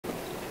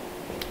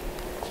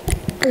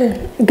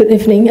Good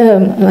evening.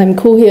 I'm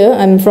Ku here.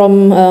 I'm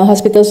from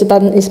Hospital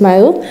Sultan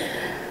Ismail.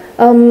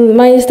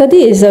 My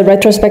study is a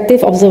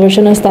retrospective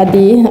observational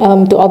study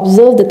to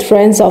observe the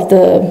trends of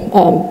the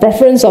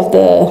preference of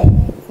the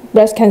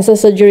breast cancer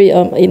surgery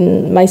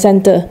in my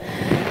center.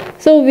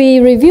 So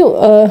we reviewed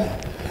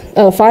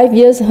 5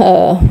 years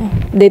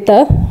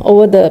data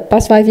over the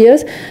past 5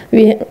 years.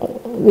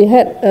 We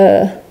had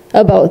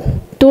about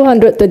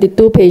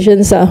 222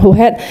 patients who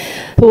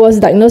was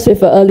diagnosed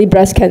with early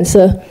breast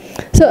cancer.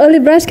 So early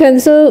breast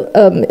cancer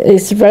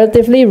is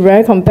relatively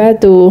rare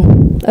compared to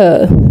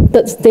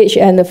third stage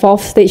and the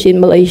fourth stage in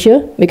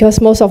Malaysia,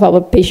 because most of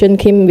our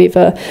patients came with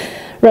a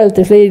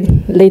relatively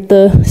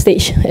later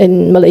stage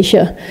in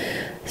Malaysia.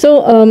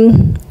 So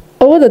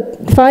over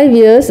the 5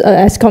 years,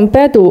 as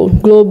compared to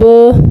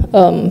global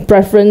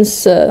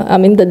preference,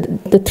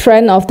 the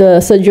trend of the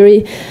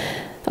surgery,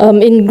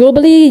 in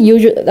globally,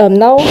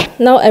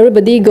 now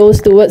everybody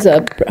goes towards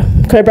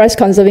breast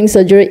conserving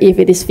surgery if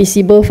it is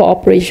feasible for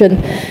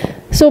operation.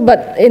 So,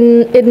 but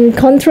in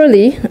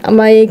contrary,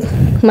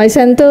 my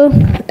center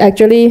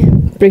actually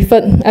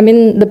preferred.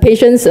 The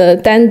patients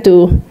tend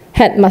to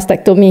have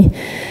mastectomy,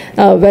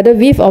 whether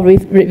with or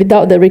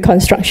without the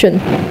reconstruction.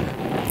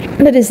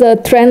 That is a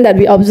trend that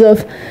we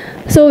observe.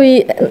 So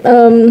we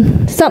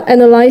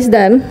sub-analyze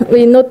them.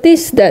 We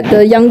noticed that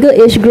the younger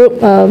age group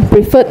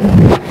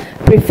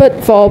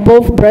preferred for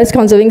both breast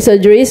conserving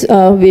surgeries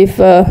with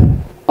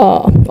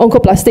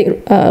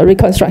oncoplastic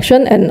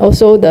reconstruction and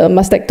also the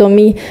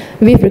mastectomy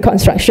with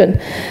reconstruction.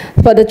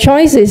 But the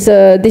choice is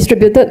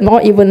distributed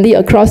more evenly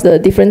across the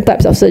different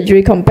types of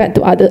surgery compared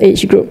to other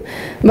age group.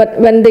 But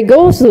when they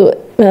go to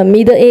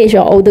middle age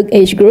or older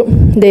age group,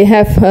 they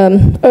have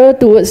err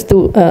towards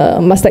to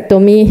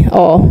mastectomy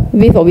or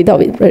with or without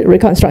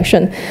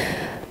reconstruction.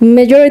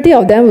 Majority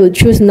of them will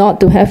choose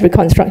not to have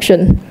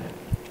reconstruction.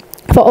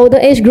 For older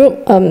age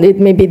group, it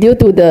may be due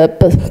to the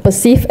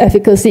perceived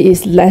efficacy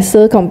is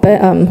lesser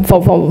compared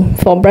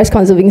for breast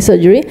conserving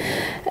surgery,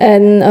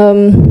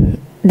 and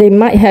they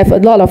might have a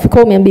lot of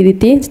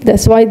comorbidity.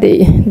 That's why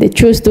they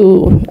choose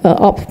to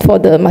opt for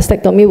the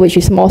mastectomy, which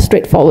is more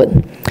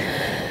straightforward.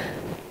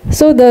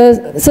 So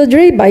the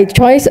surgery by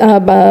choice,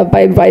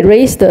 by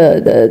race,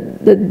 the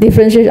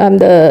differentiation,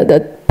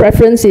 the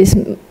preference is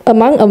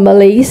among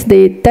Malays,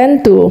 they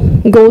tend to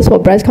go for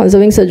breast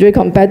conserving surgery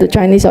compared to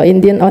Chinese or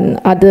Indian on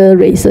other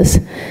races.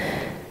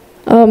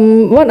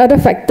 What other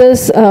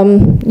factors?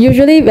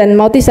 Usually when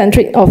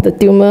multicentric of the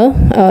tumor,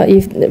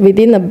 if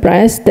within the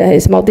breast there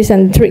is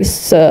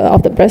multicentrics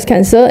of the breast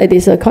cancer, it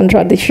is a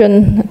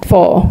contradiction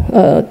for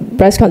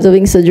breast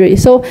conserving surgery.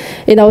 So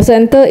in our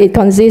center, it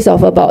consists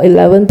of about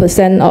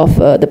 11% of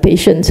the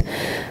patients.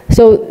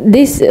 So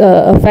this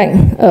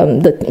affect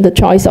the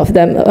choice of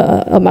them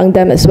among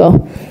them as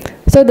well.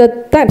 So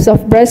the types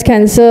of breast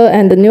cancer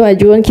and the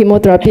neoadjuvant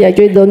chemotherapy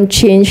actually don't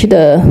change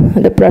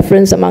the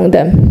preference among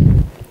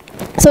them.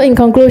 So in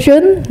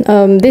conclusion,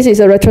 this is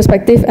a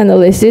retrospective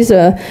analysis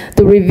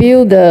to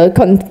review the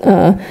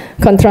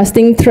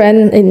contrasting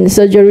trend in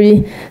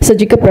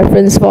surgical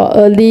preference for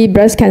early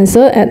breast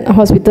cancer at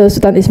Hospital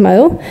Sultan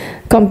Ismail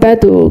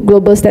compared to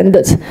global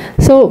standards.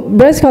 So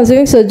breast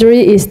conserving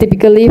surgery is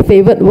typically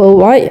favored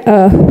worldwide.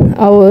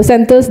 Our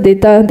center's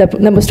data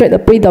demonstrate a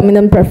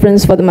predominant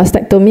preference for the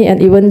mastectomy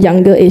and even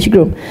younger age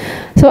group.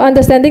 So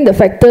understanding the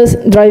factors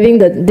driving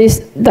this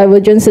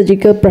divergent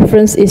surgical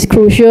preference is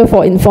crucial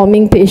for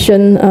informing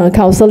patient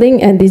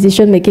counseling and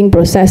decision-making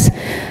process.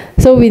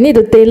 So we need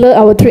to tailor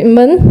our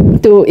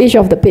treatment to each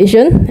of the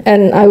patient,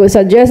 and I would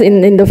suggest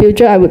in the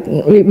future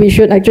we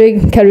should actually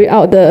carry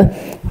out the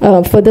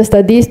further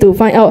studies to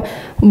find out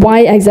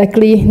why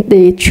exactly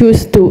they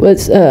choose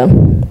towards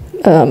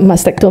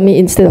mastectomy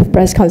instead of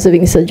breast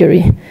conserving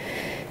surgery.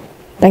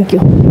 Thank you.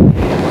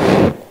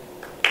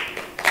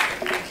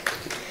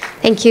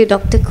 Thank you,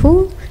 Dr.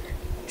 Koo.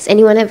 Does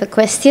anyone have a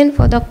question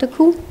for Dr.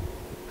 Koo?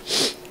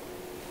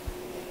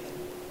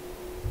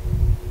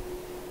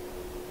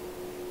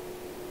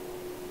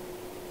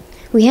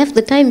 We have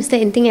the time. Is there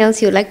anything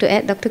else you'd like to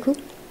add, Dr. Koo?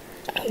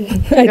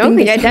 No,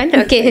 we are done?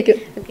 Okay. Okay.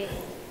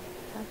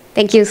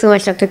 Thank you so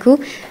much, Dr. Koo.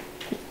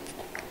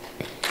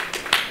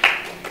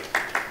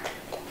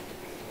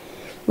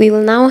 We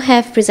will now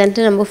have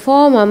presenter number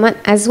 4,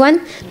 Muhammad Azwan,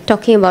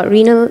 talking about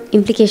renal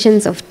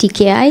implications of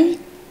TKI.